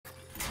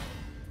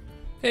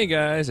Hey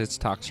guys, it's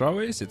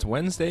Tox.Plays. It's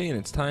Wednesday and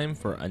it's time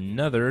for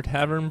another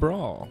Tavern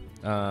Brawl.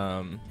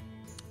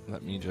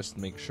 Let me just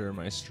make sure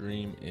my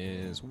stream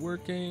is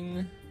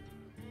working.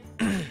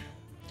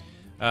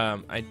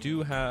 I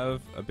do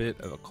have a bit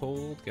of a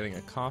cold, getting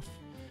a cough,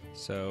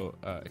 so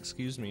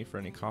excuse me for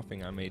any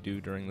coughing I may do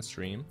during the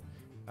stream.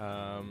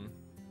 But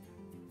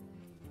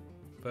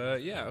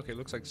yeah, okay,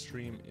 looks like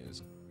stream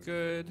is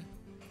good.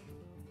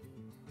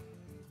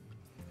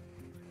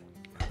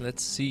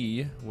 Let's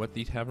see what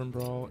the Tavern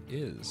Brawl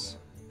is.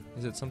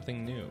 Is it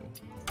something new?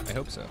 I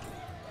hope so.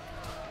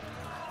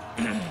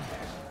 There's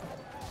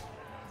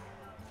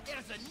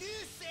a new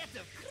set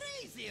of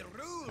crazy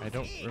rules. I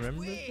don't each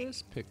remember week.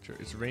 this picture.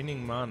 It's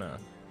raining mana.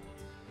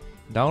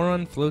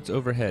 Dalaran floats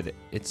overhead.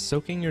 It's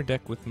soaking your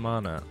deck with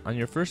mana. On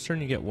your first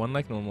turn you get 1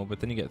 like normal, but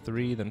then you get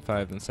 3, then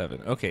 5, then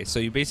 7. Okay, so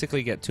you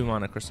basically get 2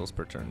 mana crystals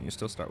per turn. You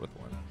still start with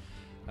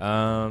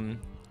 1.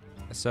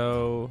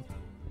 So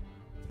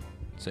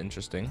it's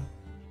interesting.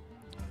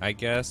 I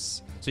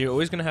guess, so you're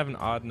always going to have an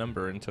odd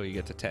number until you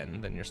get to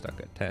 10, then you're stuck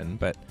at 10,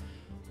 but,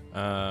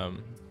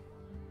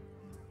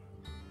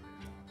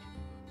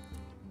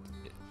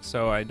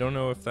 so I don't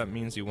know if that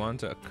means you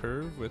want a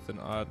curve with an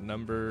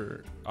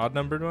odd-numbered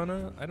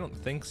mana? I don't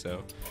think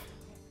so.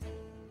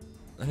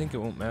 I think it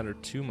won't matter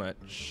too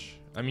much.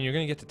 I mean, you're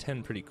going to get to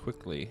 10 pretty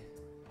quickly.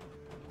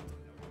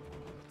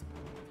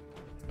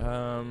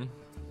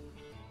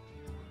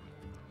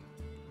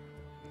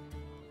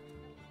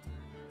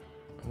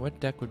 What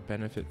deck would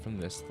benefit from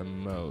this the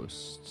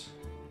most?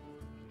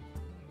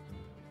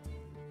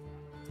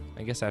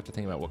 I guess I have to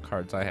think about what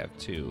cards I have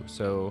too.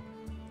 So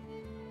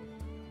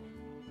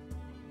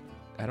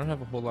I don't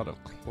have a whole lot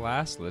of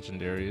class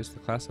legendaries. The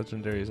class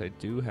legendaries I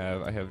do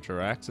have, I have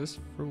Jaraxxus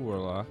for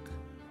Warlock.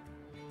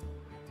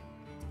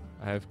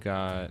 I've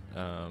got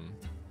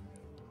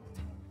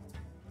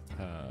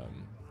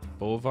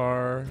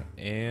Bolvar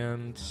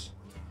and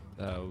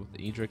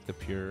Edric the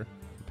Pure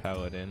for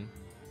Paladin.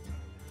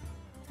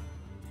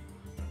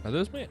 Are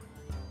those my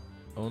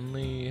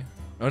only?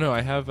 Oh no,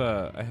 I have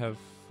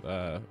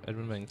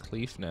Edwin Van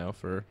Cleef now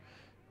for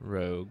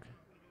Rogue.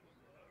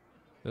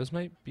 Those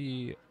might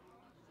be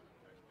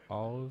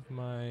all of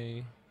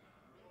my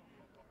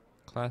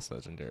class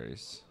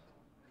legendaries.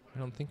 I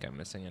don't think I'm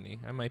missing any.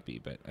 I might be,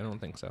 but I don't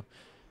think so.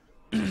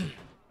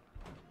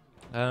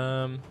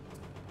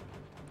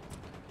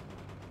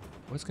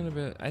 What's gonna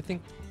be? I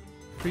think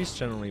Priest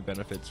generally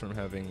benefits from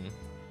having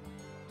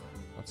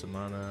lots of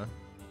mana.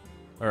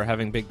 Or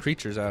having big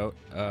creatures out,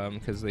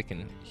 because they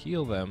can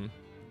heal them.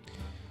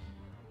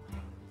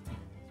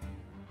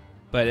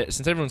 But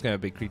since everyone's gonna have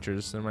big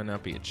creatures, there might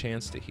not be a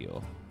chance to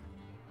heal.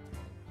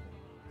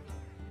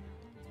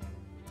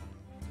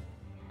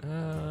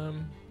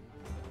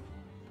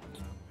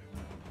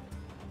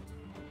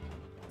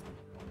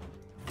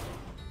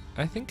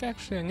 I think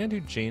actually I'm gonna do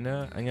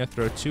Jaina. I'm gonna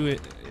throw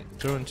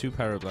in 2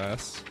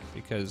 Pyroblasts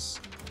because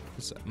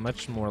it's a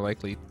much more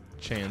likely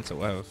chance that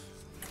we'll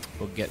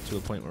get to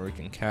a point where we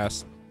can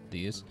cast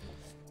these.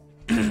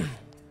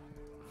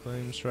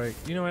 Flame Strike.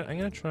 You know what? I'm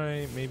gonna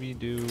try maybe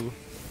do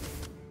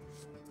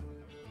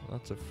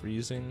lots of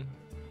freezing.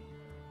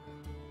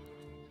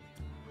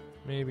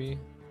 Maybe.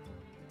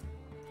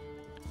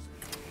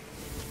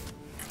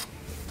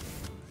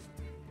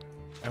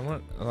 I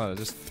want a lot of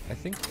just. I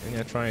think I'm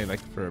gonna try like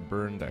for a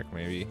burn deck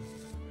maybe.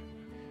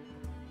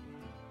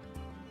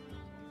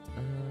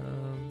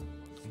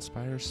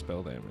 Inspire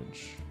spell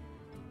damage.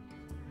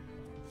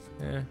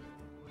 Eh.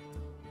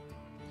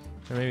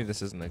 Or maybe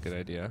this isn't a good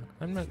idea.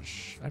 I'm not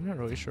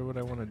really sure what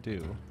I want to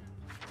do.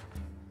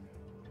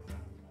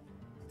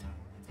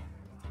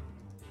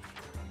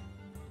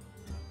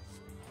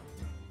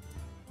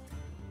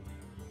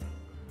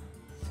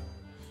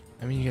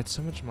 I mean, you get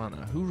so much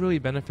mana. Who really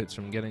benefits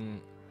from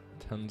getting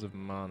tons of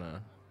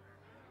mana?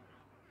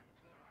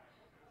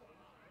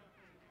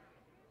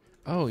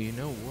 Oh, you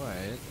know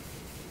what?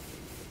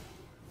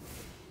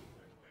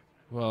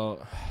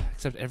 Well,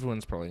 except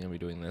everyone's probably going to be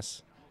doing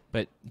this.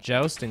 But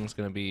jousting's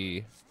gonna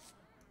be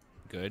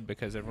good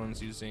because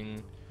everyone's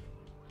using.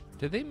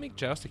 Did they make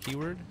joust a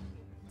keyword?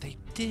 They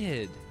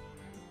did.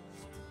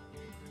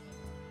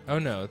 Oh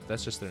no,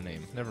 that's just their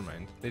name. Never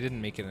mind. They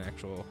didn't make it an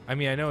actual. I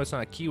mean, I know it's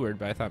not a keyword,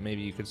 but I thought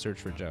maybe you could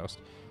search for joust.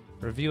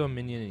 Reveal a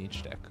minion in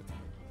each deck.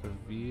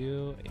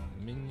 Reveal a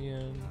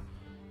minion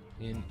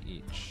in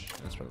each.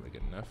 That's probably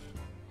good enough.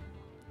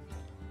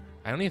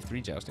 I only have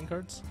 3 jousting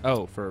cards.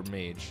 Oh, for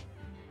mage.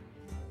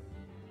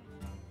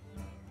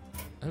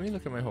 Let me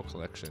look at my whole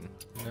collection.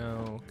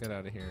 No, get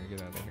out of here,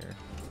 get out of here.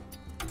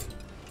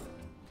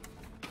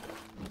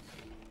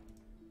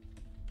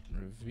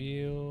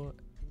 Reveal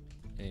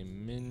a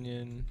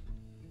minion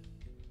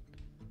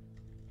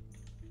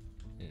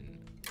in.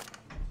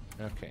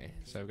 Okay,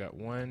 so I've got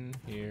 1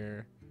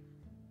 here.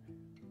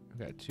 I've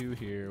got 2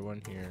 here,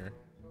 1 here,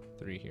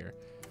 3 here.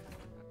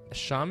 A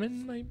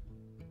shaman might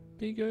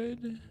be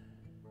good.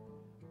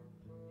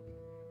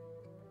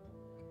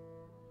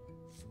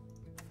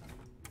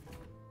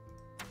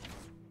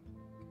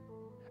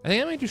 I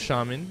think I might do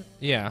Shaman.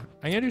 Yeah,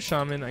 I'm gonna do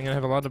Shaman. I'm gonna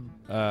have a lot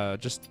of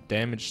just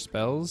damage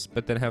spells,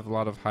 but then have a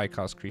lot of high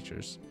cost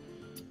creatures.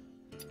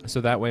 So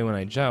that way when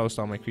I joust,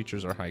 all my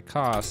creatures are high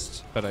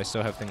cost, but I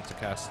still have things to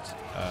cast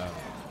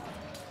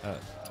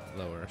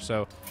lower.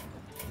 So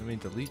let me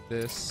delete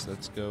this.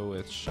 Let's go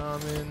with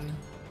Shaman.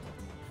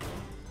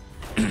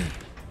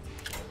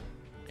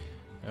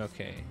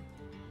 Okay.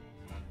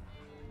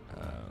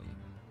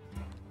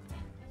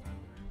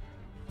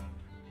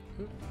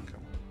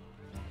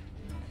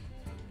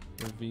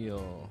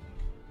 Reveal.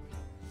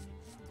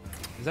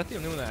 Is that the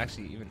only one that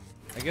actually even?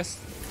 I guess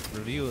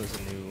reveal is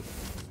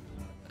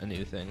a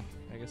new thing.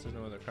 I guess there's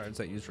no other cards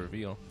that use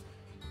reveal.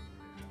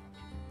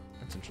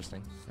 That's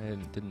interesting. I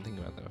didn't think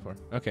about that before.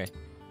 Okay.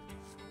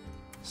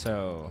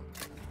 So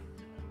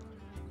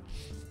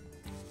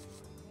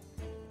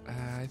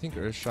I think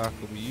Earthshock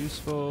will be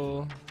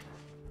useful.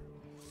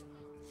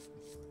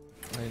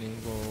 Lightning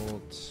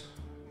Bolt.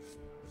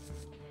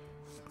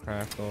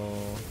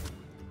 Crackle.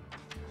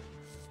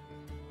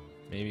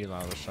 Maybe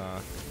Lava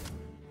Shock.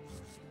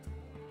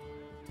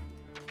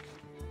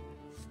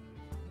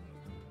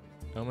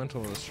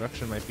 Elemental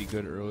Destruction might be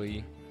good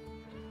early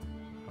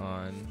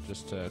on,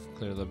 just to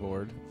clear the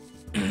board.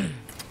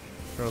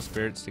 Feral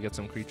Spirits to get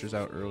some creatures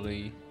out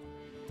early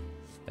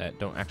that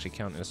don't actually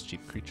count as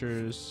cheap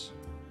creatures.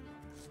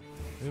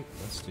 Oop,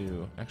 let's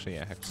do, actually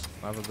yeah, Hex.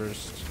 Lava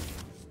Burst.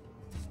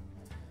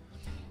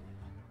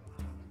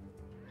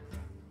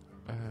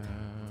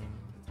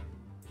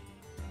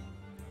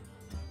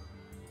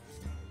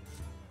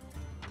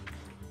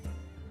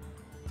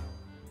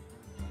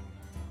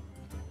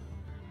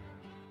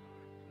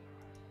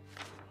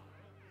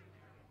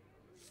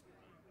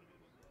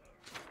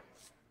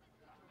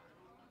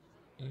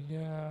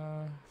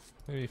 Yeah,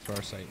 maybe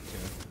Farsight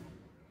too.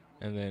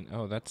 And then,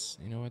 oh, that's,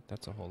 you know what?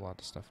 That's a whole lot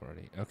of stuff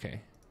already.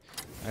 Okay.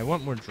 I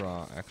want more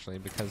draw, actually,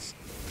 because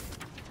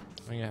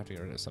I'm going to have to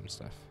get rid of some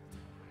stuff.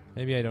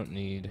 Maybe I don't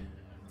need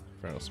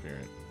Feral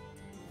Spirit.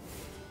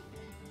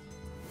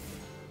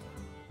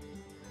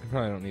 I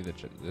probably don't need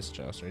this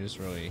Jouster. It's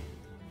really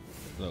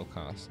low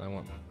cost. I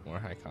want more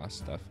high cost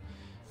stuff.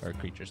 Or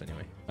creatures,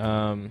 anyway.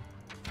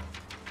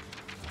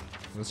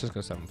 Let's just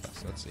go 7+.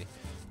 Let's see.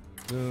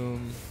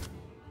 Boom.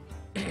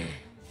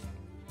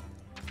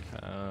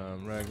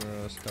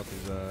 Ragnaros,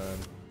 Kel'Thuzad,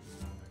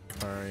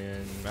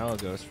 Arian,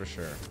 Malagos for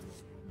sure.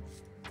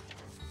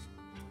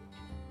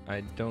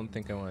 I don't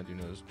think I want to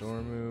do Nose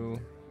Dormu.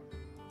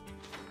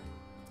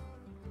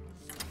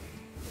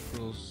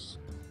 Rules.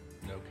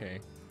 Okay.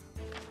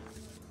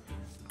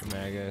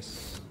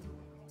 Magus.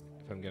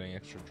 If I'm getting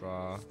extra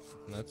draw.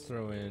 Let's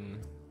throw in.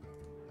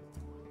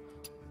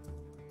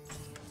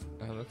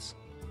 Let's.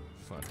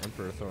 Come on,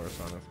 Emperor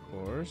Thaurissan, of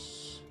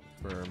course.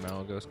 For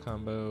Malagos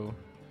combo.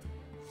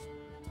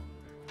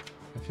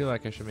 I feel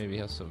like I should maybe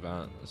have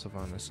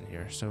Sylvanas in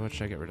here. So what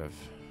should I get rid of?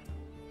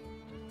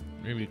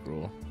 Maybe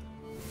Gruul.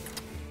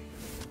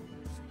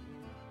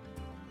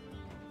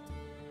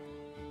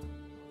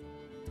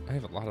 I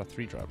have a lot of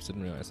 3-drops.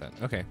 Didn't realize that.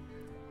 Okay.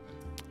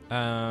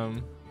 Yeah,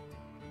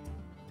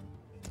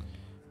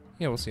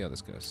 we'll see how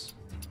this goes.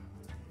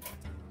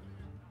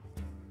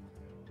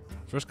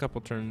 First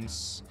couple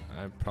turns,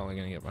 I'm probably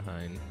gonna get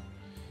behind.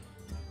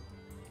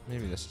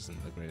 Maybe this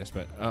isn't the greatest,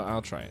 but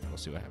I'll try it. We'll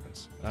see what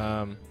happens.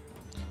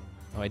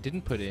 Oh, I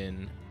didn't put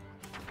in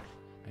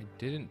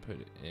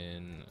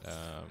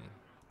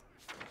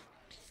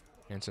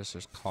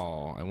Ancestor's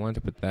Call. I wanted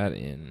to put that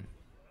in.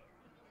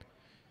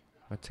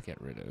 What to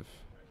get rid of?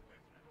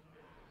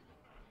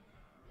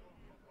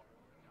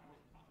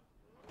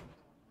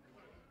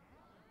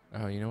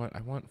 Oh, you know what?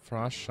 I want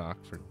Frost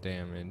Shock for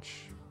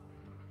damage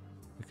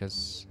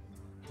because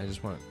I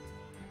just want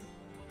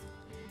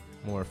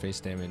more face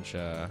damage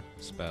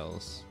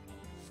spells.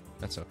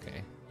 That's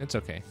okay. It's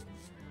okay.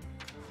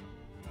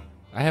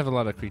 I have a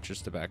lot of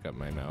creatures to back up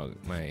my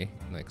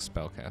like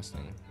spell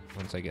casting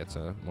once I get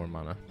to more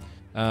mana.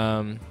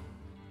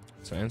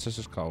 So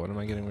Ancestor's Call. What am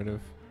I getting rid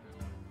of?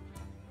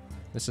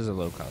 This is a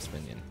low cost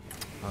minion.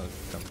 I'll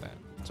dump that.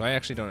 So I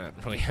actually don't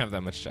really have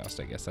that much joust.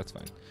 I guess that's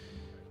fine.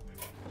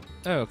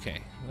 Okay,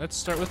 let's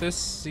start with this.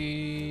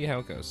 See how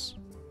it goes.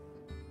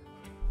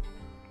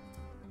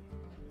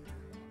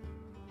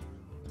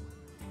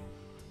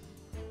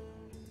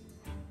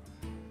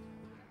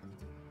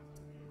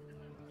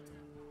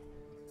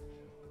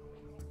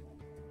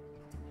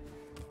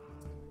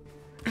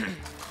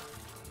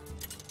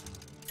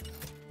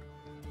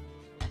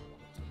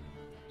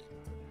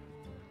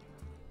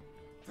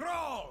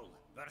 Thrall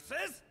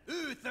versus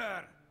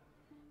Uther.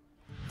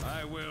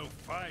 I will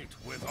fight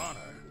with honor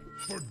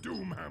for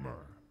Doomhammer.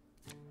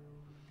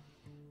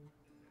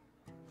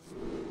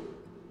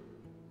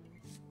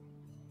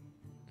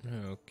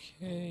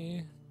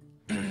 Okay.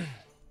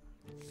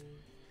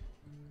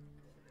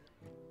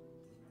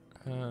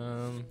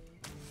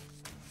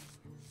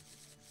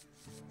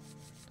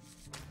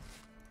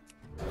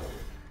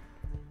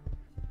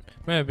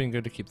 Might have been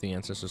good to keep the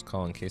Ancestor's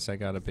Call in case I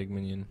got a big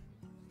minion.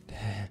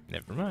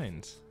 Never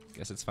mind.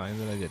 Guess it's fine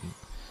that I didn't.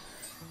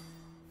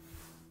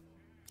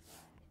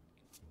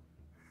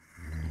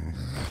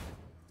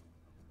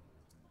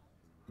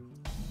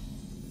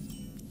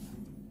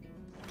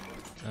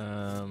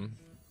 I'm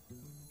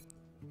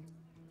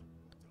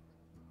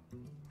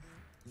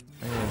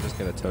gonna just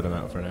get a totem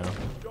out for now.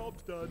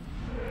 Job's done.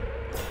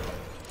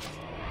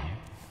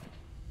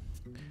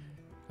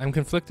 I'm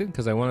conflicted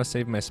because I want to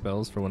save my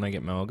spells for when I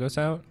get Malagos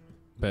out,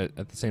 but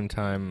at the same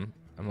time,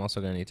 I'm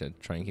also gonna need to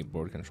try and keep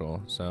board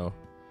control. So.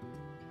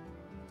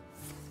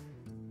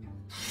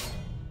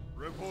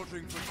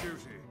 Reporting for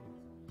duty.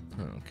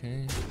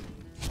 Okay.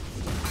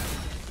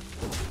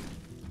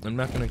 I'm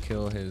not gonna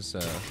kill his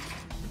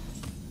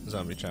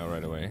zombie chow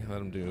right away.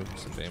 Let him do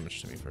some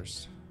damage to me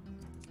first.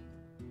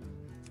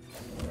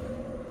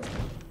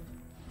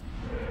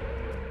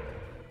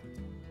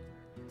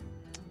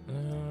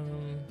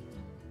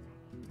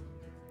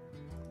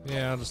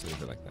 Yeah, I'll just leave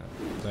it like that.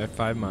 So I have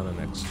 5 mana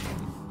next turn.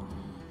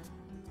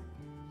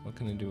 What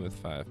can I do with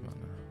 5 mana?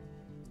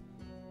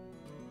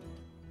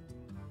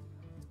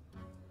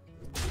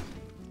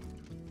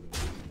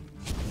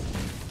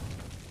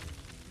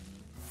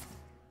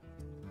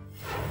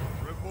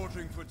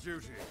 Reporting for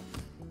duty.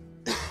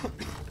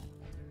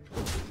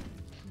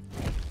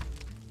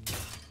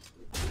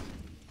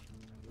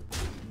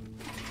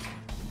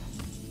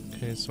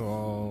 Okay, so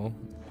I'll,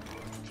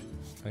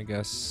 I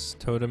guess,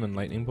 totem and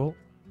lightning bolt.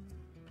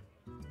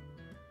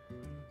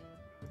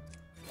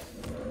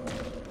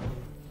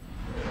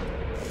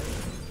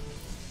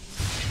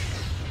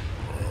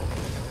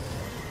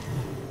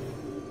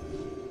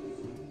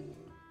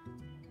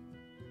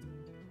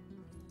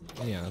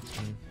 Yeah, that's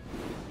fine.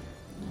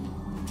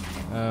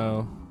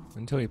 Oh,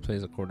 until he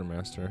plays a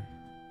quartermaster.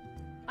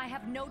 I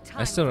have no time.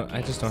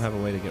 I just don't have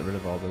a way to get rid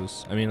of all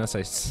those. I mean, unless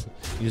I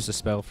use a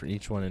spell for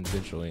each one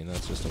individually, and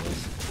that's just a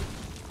waste.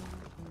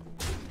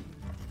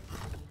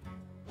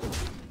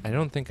 I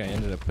don't think I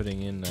ended up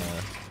putting in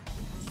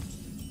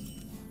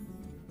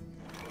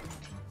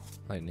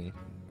lightning.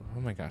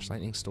 Oh my gosh,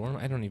 lightning storm?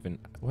 I don't even.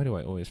 Why do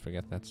I always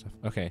forget that stuff?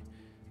 Okay,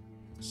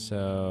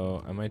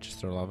 so I might just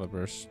throw lava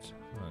burst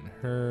on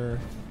her.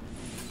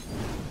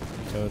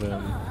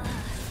 Totem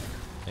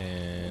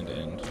and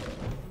end.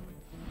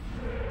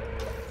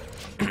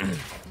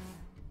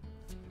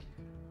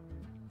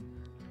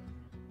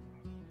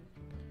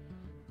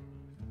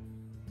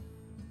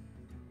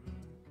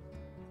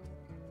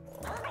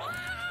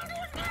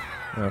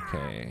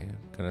 Okay,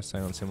 gonna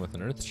silence him with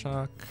an earth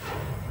shock.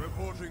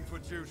 Reporting for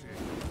duty.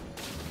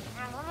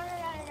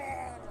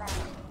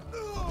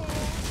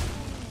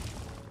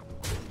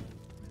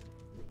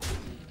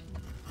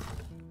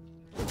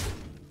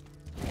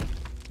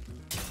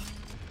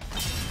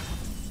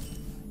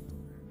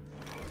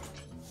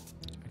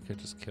 I could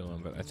just kill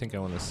him, but I think I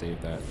want to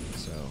save that.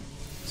 So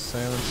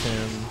silence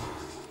him.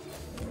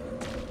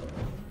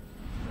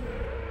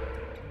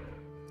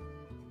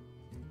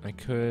 I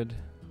could.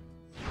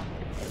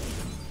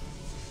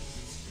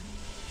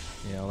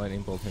 Yeah, I'll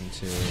lightning bolt him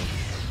too.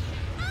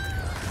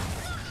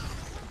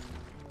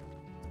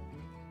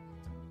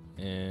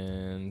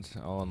 And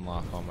I'll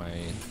unlock all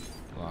my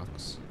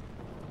locks.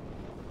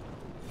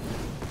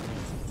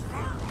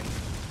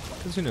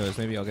 Because who knows,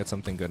 maybe I'll get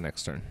something good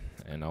next turn.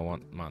 And I'll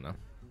want mana.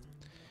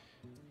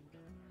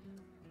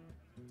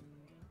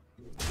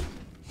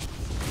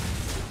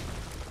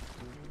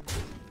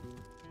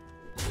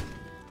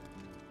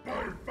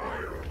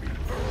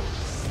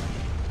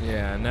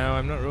 Yeah, now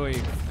I'm not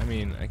really. I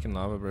mean, I can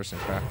lava burst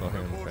and crackle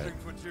him, but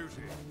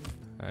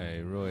I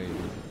really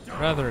would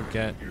rather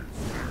get.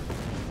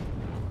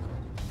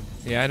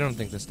 Yeah, I don't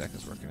think this deck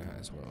is working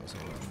as well as I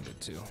wanted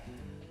it to.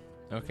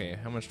 Okay,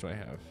 how much do I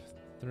have?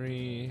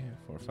 3,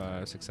 4,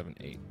 5, 6, 7,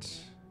 8,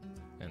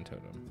 and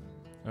totem.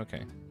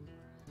 Okay.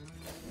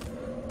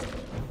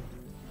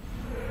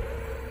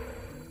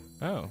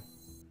 Oh.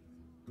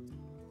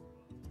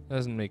 That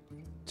doesn't make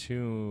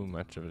too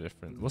much of a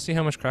difference. We'll see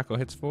how much Crackle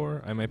hits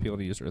for. I might be able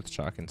to use Earth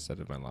Shock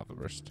instead of my Lava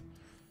Burst.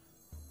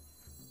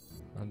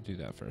 I'll do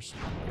that first.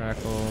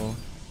 Crackle.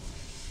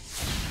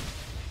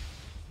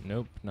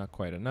 Nope, not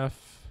quite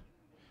enough.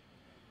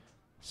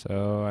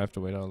 So I have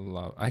to wait on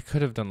lava. I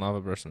could have done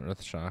Lava Burst and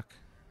Earth Shock.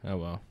 Oh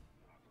well.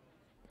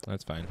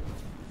 That's fine.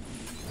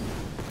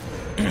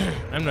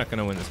 I'm not going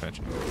to win this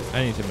match.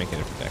 I need to make a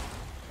different deck.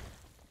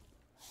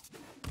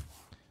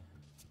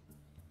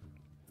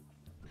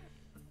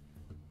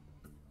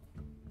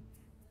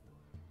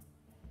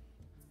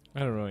 I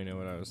don't really know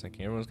what I was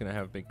thinking. Everyone's going to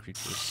have big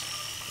creatures.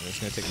 And it's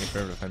going to take me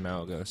forever to find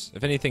Malagos.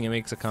 If anything, it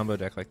makes a combo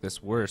deck like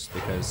this worse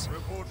because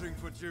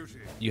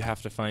you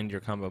have to find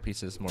your combo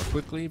pieces more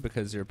quickly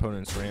because your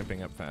opponent's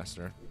ramping up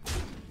faster.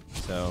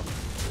 So,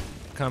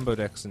 combo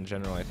decks in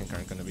general I think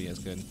aren't going to be as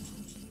good.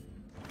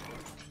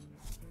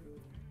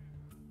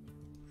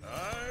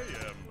 I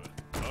am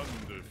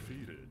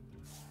undefeated.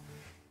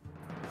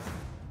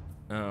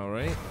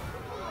 Alright.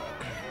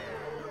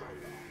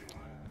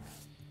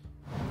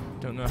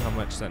 Don't know how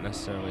much that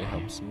necessarily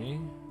helps me.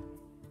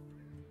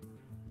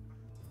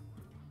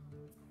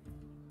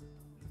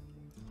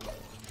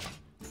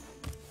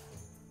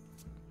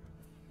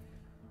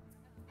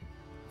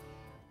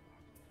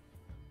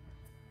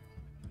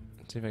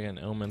 Let's see if I get an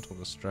elemental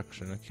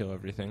destruction to kill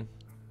everything.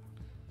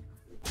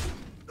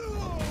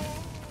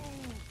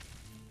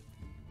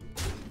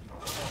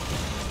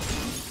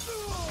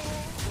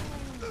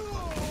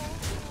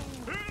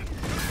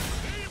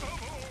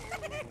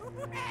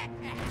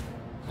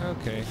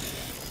 Okay.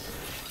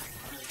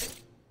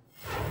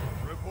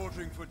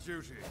 Reporting for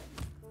duty.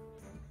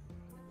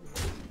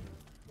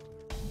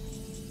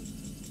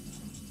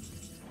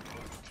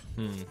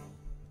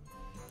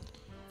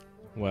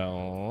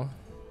 Well.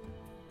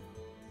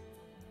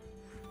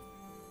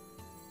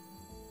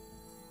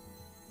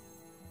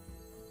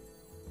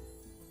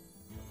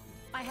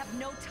 I have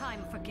no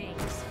time for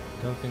games.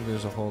 Don't think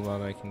there's a whole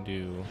lot I can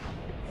do.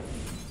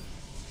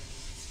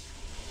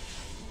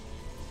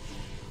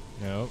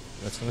 Nope,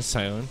 that's gonna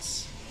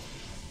silence.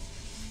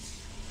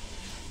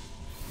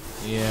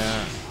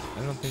 Yeah,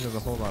 I don't think there's a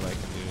whole lot I can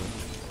do.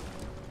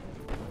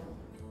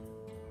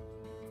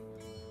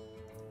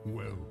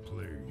 Well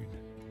played.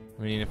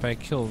 I mean, if I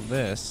kill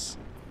this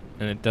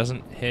and it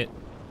doesn't hit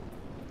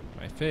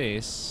my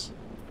face,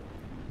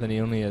 then he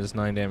only has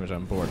 9 damage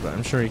on board, but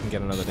I'm sure he can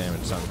get another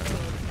damage somehow.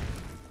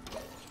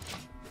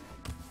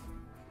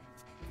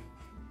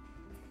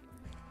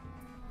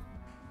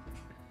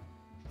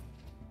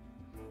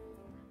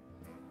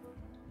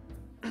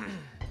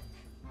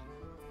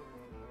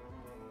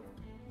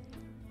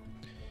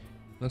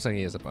 Looks like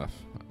he has a buff,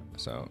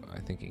 so I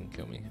think he can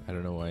kill me. I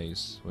don't know why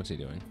he's... What's he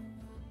doing?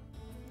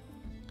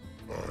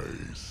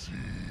 I see.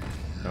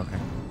 Okay.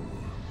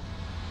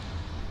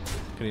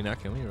 Could he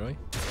not kill me, really?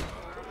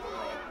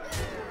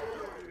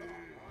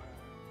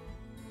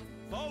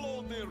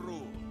 Follow the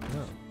rule.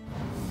 No.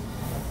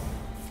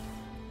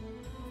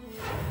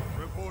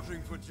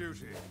 Reporting for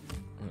duty.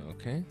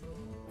 Okay.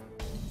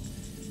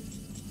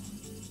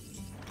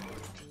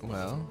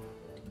 Well...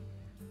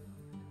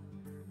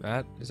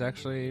 That is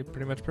actually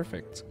pretty much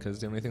perfect, because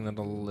the only thing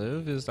that'll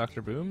live is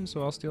Dr. Boom,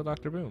 so I'll steal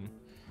Dr. Boom.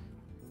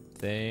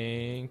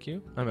 Thank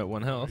you. I'm at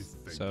 1 health,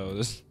 so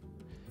this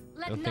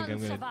Let don't think none I'm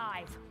gonna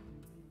survive.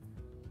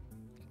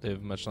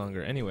 live much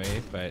longer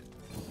anyway, but...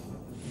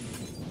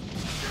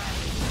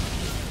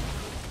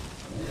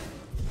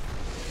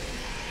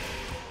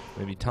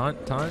 Maybe taunt?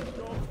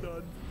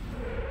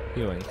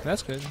 Healing.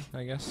 That's good,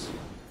 I guess.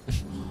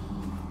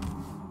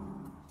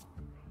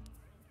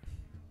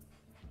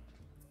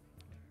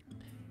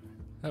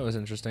 That was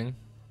interesting.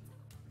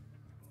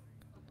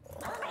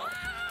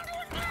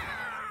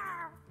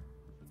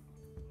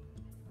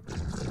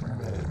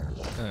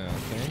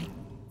 Okay.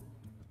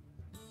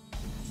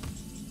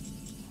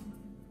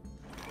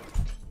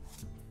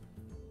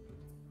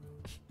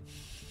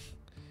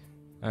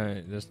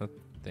 Alright, there's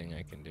nothing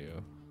I can do.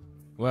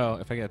 Well,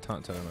 if I get a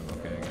taunt totem, I'm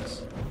okay, I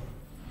guess.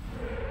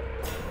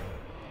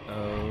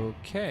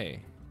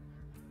 Okay.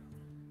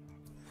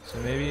 So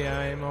maybe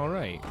I'm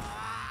alright.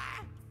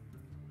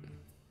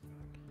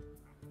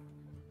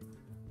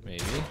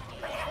 Maybe.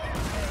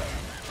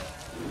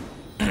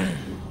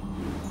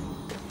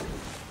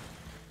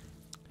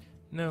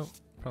 No,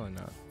 probably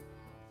not.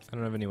 I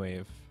don't have any way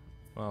of...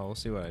 Well, we'll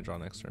see what I draw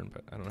next turn,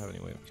 but I don't have any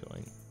way of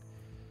killing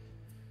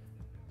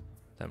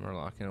that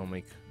Murloc, and it'll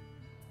make...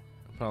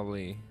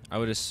 Probably... I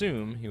would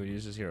assume he would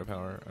use his hero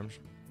power. I'm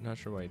not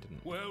sure why he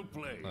didn't Well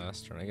played.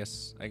 last turn. I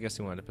guess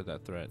he wanted to put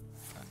that threat.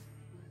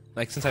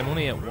 Like, since I'm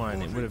only at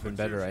 1, it would have been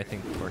better, I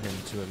think, for him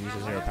to have used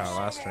his hero power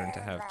last turn to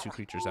have 2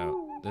 creatures out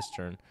this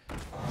turn,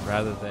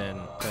 rather than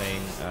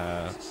playing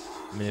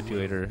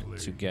Manipulator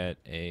to get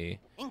a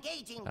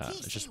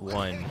just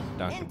 1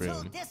 Dr.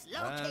 Boom.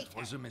 That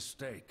was a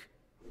mistake.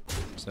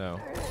 So,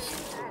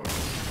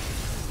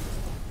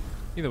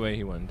 either way,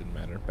 he won, didn't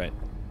matter, but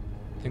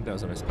I think that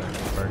was a misplay on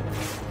his part.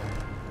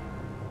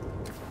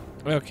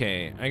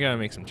 Okay, I gotta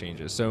make some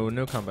changes. So,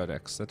 no combo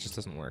decks, that just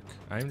doesn't work.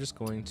 I'm just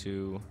going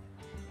to...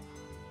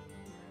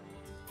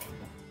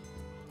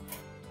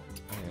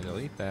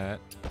 delete that.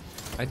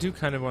 I do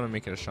kind of want to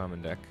make it a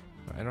shaman deck.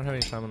 I don't have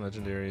any shaman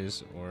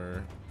legendaries,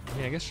 or I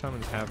mean, I guess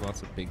shamans have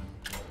lots of big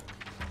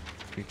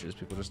creatures.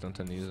 People just don't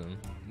tend to use them.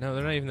 No,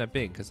 they're not even that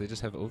big because they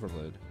just have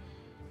overload.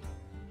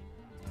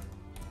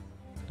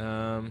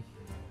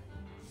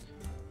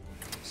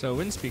 So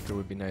Windspeaker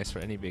would be nice for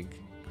any big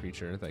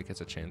creature that gets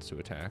a chance to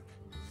attack.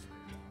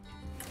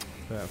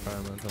 Put out Fire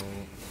Elemental,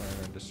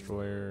 Fire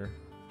Destroyer.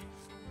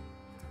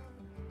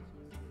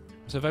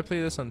 So if I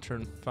play this on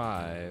turn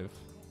 5.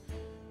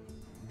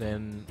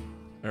 Then,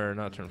 or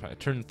not turn 5,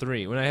 turn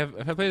 3.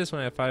 If I play this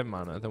when I have 5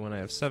 mana, then when I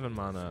have 7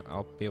 mana,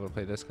 I'll be able to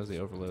play this because the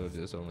overload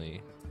is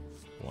only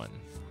 1.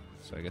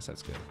 So I guess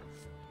that's good.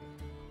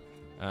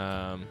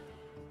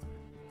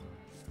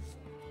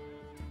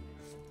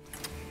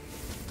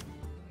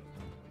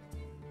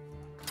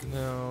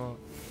 No,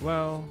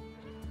 well,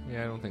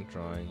 yeah, I don't think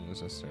drawing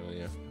is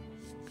necessarily a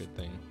good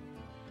thing.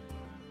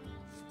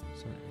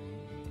 Sorry.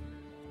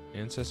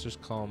 Ancestor's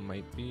Call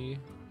might be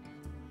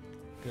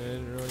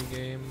good early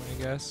game,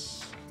 I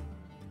guess.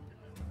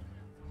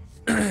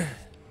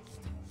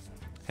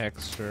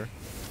 Hex, sure.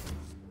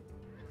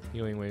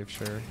 Healing Wave,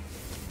 sure.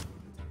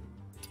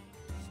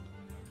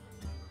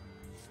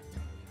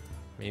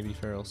 Maybe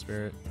Feral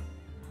Spirit.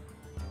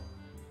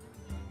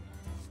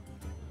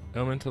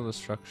 Elemental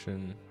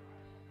Destruction.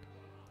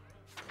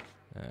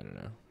 I don't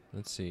know.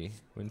 Let's see.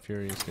 Wind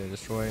Fury is going to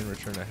destroy and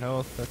return to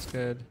health. That's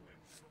good.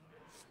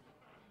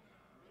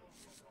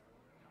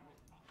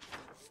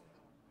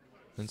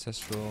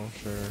 Ancestral,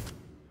 sure.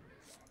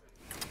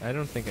 I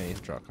don't think I need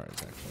to draw cards,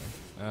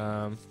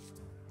 actually.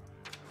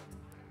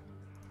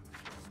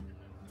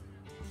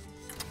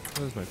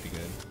 Those might be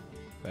good.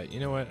 But you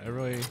know what?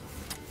 I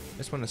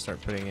just want to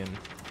start putting in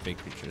big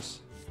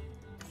creatures.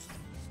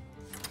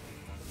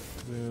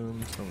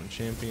 Boom, Stormwind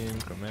Champion,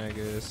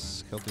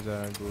 Chromagus,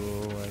 Kel'Thuzad,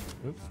 Ghoul,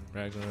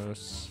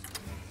 Ragnaros,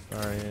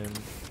 Varian,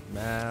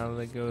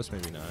 Malygos,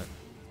 maybe not,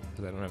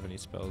 because I don't have any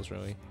spells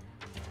really.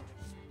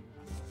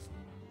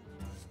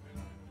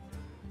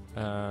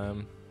 I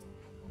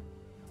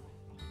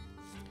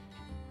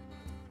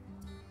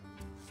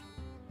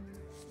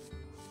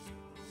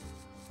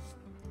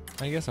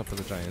guess I'll put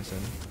the giants in.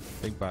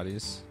 Big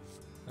bodies.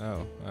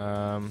 Oh,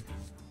 I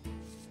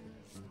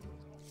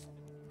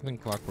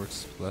think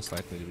Clockwork's less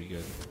likely to be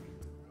good.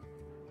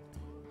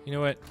 You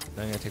know what?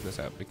 I'm gonna take this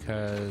out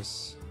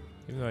because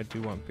even though I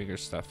do want bigger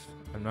stuff,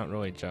 I'm not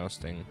really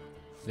jousting.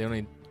 The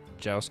only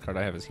joust card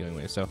I have is Healing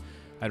Wave, so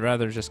I'd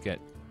rather just get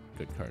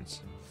good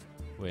cards,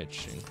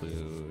 which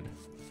include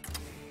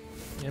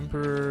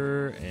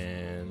Emperor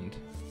and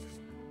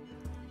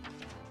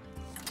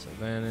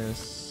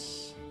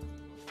Sylvanas,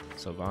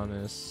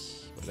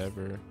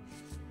 whatever.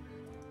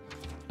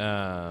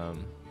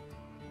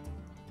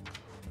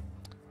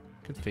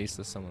 Could face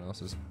this someone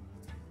else's.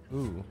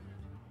 Ooh,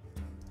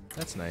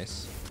 that's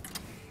nice.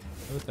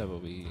 Both that will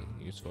be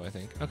useful, I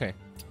think. Okay,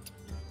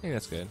 I think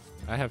that's good.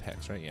 I have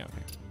Hex, right? Yeah.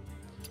 Okay.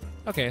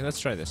 Okay, let's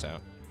try this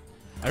out.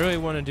 I really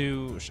want to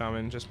do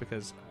Shaman just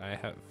because I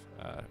have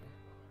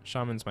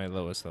Shaman's my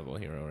lowest level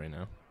hero right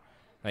now.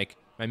 Like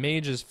my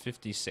mage is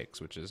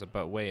 56, which is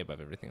about way above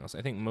everything else.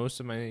 I think most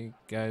of my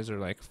guys are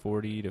like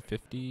 40 to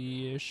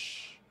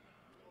 50-ish.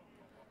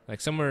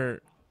 Like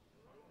somewhere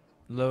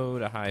low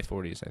to high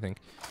 40s, I think.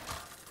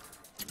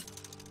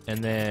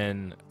 And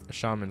then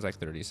Shaman's like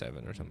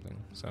 37 or something.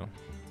 So.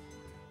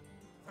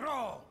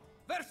 Brawl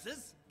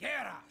versus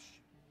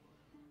Garrosh.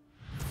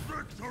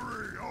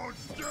 Victory or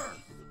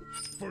death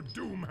for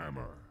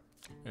Doomhammer.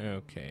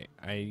 Okay,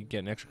 I get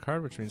an extra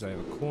card, which means I have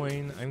a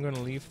coin. I'm going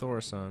to leave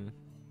Thaurissan.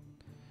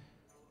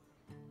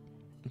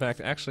 In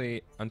fact,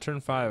 actually, on turn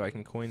 5, I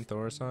can coin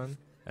Thaurissan,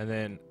 and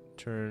then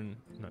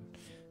not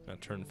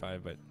turn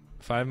 5, but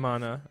 5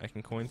 mana, I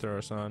can coin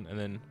Thaurissan, and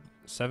then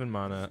 7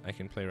 mana, I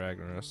can play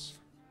Ragnaros.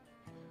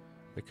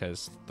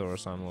 Because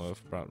Thaurissan will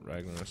have brought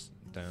Ragnaros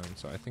down,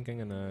 so I think I'm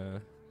going to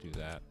do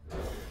that.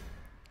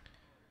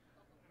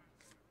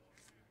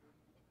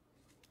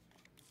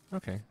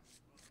 Okay.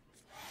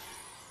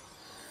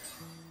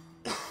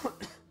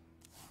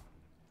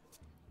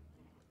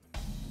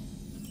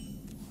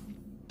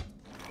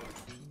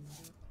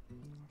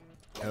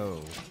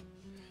 Oh.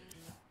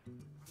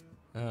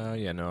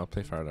 Yeah, no, I'll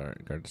play Fire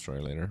Guard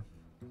Destroyer later.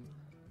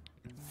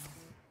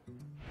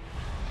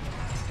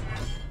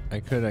 I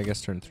could, I guess,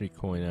 turn 3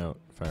 coin out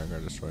Fire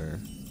Guard Destroyer.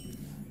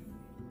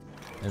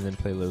 And then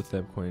play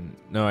Loatheb coin.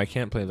 No, I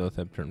can't play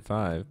Loatheb turn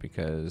 5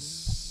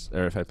 because...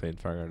 Or if I played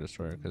Fire Guard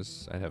Destroyer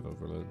because I'd have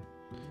Overload.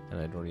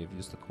 And I'd already have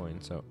used the coin,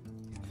 so...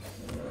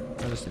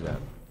 I'll just do that.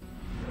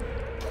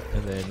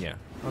 And then, yeah,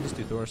 I'll just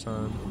do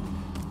Thaurissan.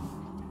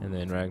 And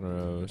then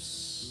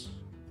Ragnaros.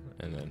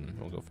 And then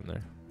we'll go from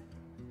there.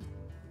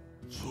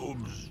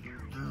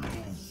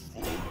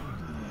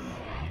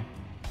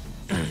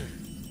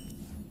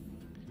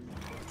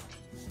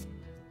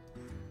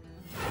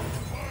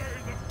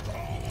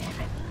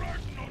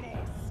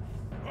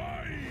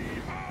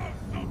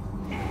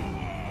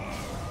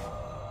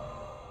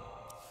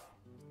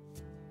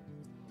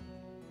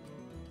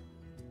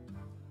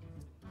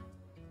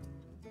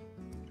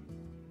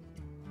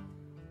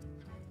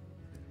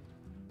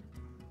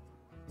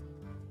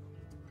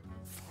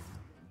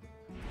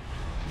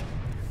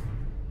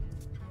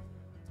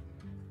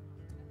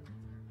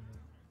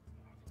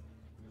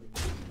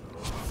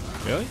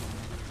 Really?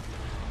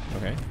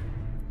 Okay.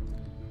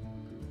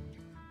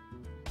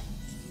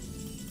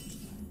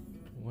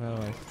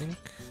 Well, I think...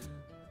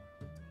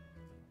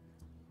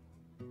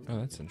 Oh,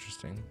 that's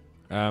interesting.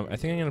 I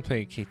think I'm gonna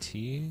play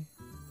KT.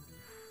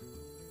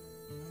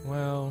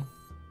 Well...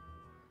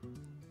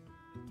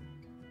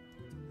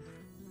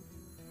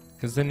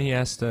 Because then he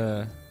has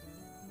to...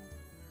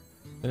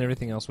 Then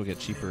everything else will get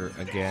cheaper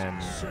again.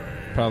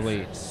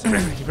 Probably...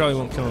 he probably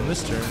won't kill him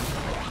this turn.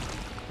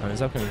 On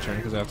his upcoming turn,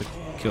 because I have to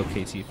kill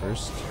KT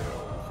first.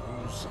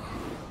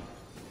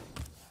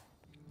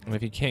 And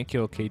if he can't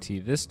kill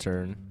KT this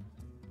turn,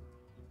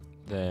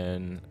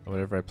 then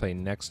whatever I play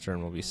next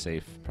turn will be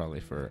safe, probably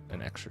for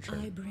an extra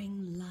turn. I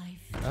bring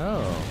life.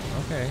 Oh,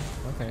 okay,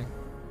 okay.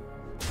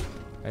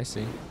 I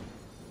see.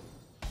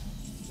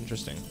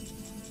 Interesting.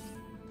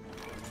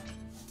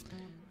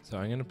 So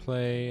I'm gonna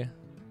play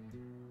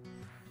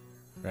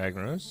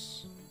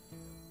Ragnaros.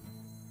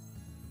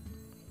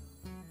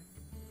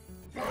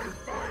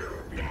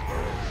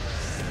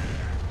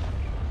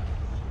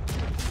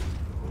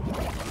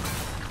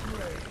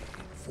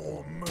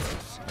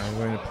 I'm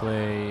going to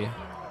play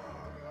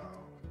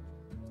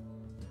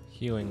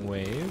Healing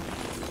Wave.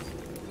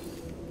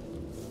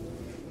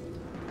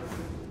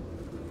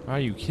 Are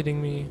you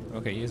kidding me?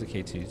 Okay, he has a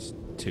KT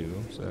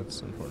 2, so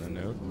that's important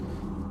to note.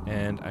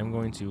 And I'm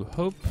going to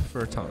hope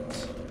for a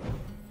taunt.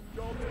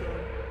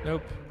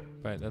 Nope,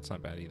 but that's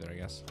not bad either, I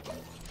guess.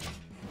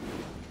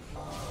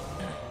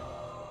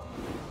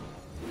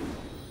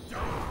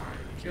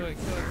 Kill it,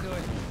 kill it, kill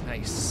it.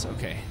 Nice,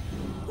 okay.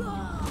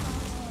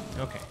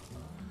 Okay.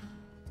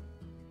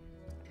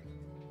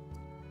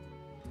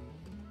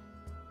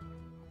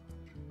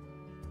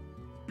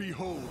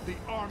 Behold the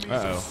armies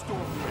Uh-oh. of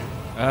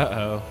Stormwind.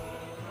 Uh-oh.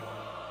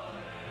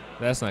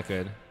 That's not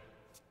good.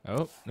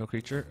 Oh, no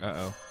creature.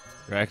 Uh-oh.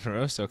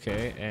 Ragnaros,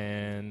 okay,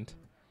 and...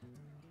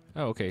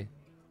 Oh, okay.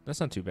 That's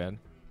not too bad.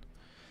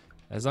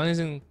 As long as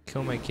he doesn't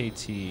kill my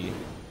KT,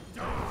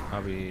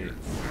 I'll be...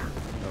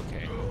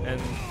 Okay.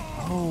 And...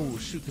 Oh,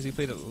 shoot, because he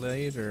played it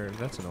later.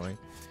 That's annoying.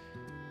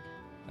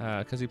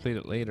 Because he played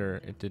it later,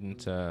 it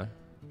didn't,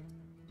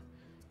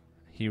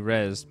 He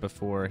rezzed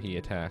before he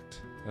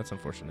attacked. That's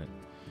unfortunate.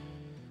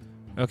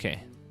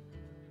 Okay.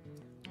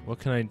 What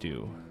can I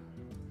do?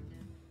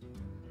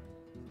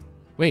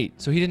 Wait,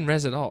 so he didn't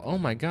res at all. Oh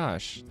my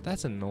gosh,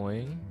 that's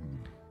annoying.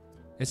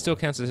 It still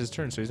counts as his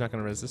turn, so he's not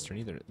going to res this turn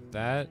either.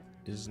 That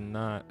is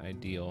not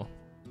ideal.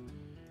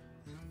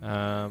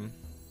 I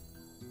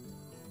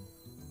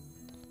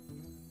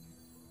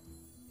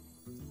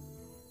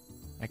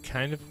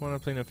kind of want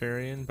to play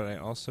Nefarian, but I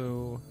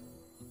also...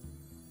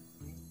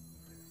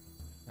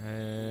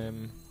 I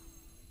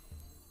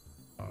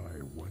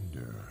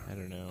wonder. I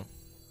don't know.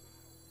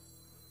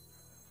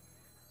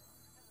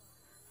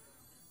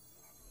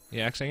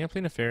 Yeah, actually, I'm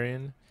going to play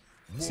Nefarian.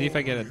 See if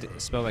I get a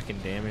spell that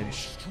can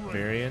damage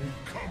Varian.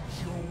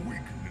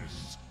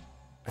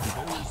 Are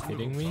you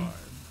kidding me?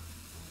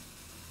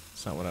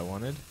 That's not what I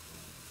wanted.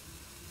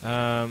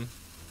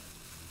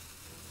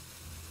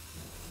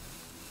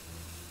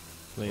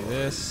 Play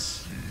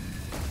this.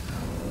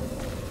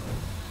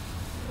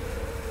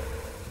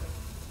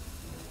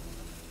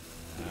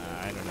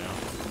 I don't know.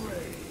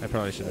 I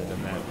probably shouldn't have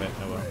done that, but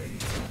oh well.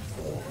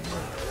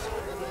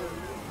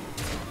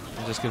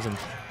 It just gives him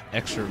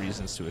extra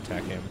reasons to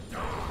attack him.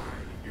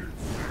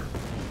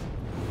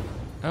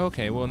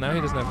 Okay, well now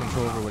he doesn't have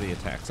control over what he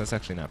attacks. That's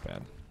actually not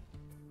bad.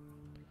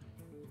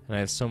 And I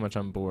have so much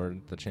on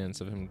board, the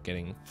chance of him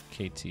getting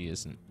KT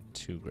isn't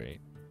too great.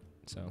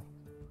 So,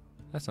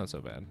 that's not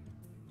so bad.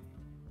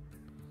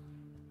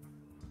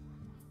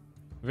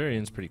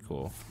 Varian's pretty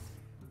cool.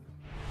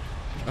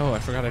 Oh, I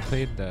forgot I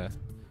played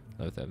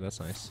Lotheb. That's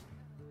nice.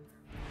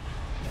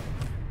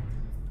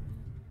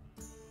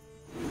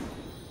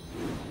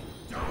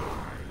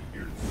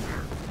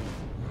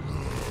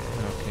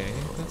 Okay,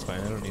 that's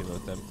fine. I don't need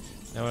Lotheb.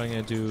 Now what I'm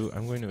going to do,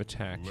 I'm going to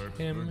attack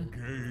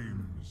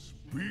him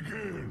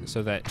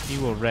so that he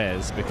will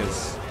res,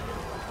 because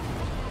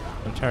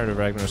I'm tired of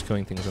Ragnaros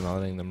killing things and not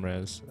letting them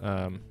res.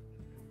 1,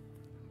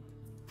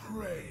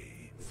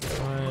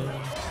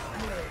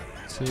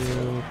 2,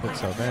 put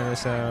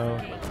Sylvanas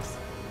out,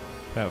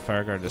 put out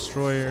Fireguard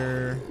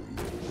Destroyer,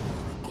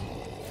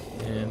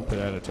 and put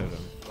out a totem.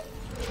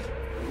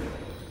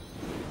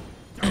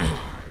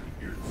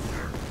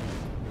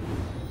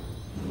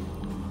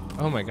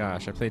 Oh my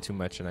gosh, I played too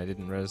much and I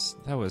didn't res.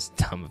 That was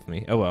dumb of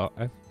me. Oh well,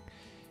 I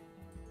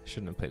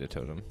shouldn't have played a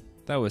totem.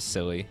 That was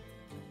silly.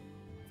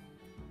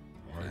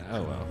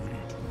 Oh well.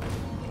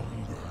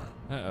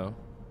 Uh-oh.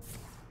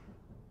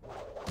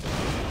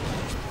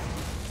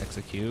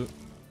 Execute.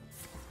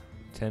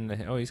 10 to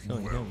hit. Oh, he's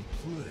killing him.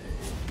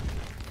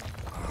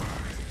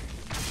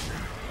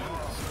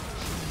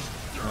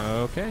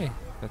 Okay,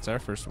 that's our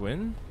first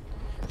win.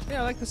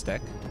 Yeah, I like this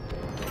deck.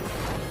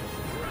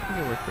 I think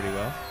it worked pretty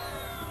well.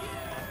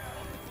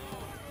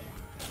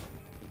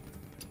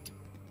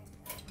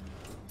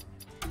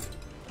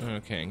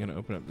 Okay, I'm gonna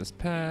open up this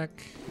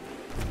pack.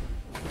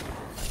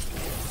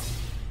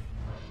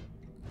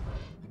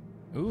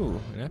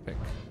 Ooh, an epic.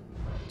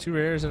 2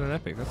 rares and an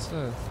epic. That's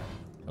a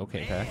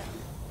okay pack.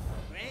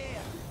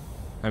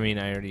 I mean,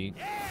 I already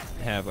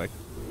have like...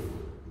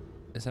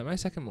 Is that my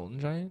second Molten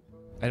Giant?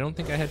 I don't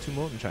think I had 2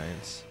 Molten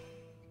Giants.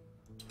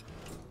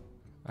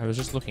 I was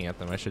just looking at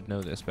them. I should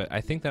know this, but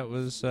I think that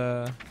was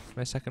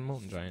my second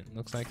Molten Giant.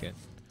 Looks like it.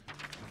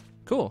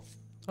 Cool.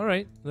 All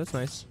right, that's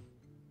nice.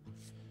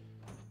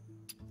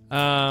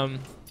 Oh,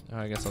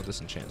 I guess I'll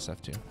disenchant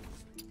stuff too.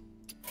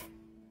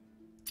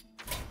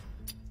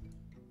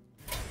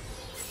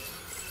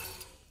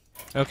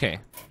 Okay.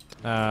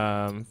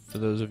 For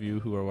those of you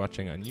who are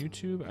watching on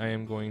YouTube, I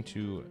am going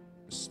to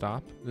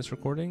stop this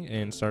recording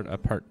and start a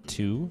part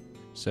 2.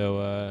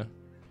 So,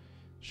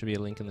 should be a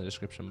link in the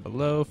description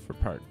below for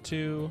part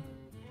 2.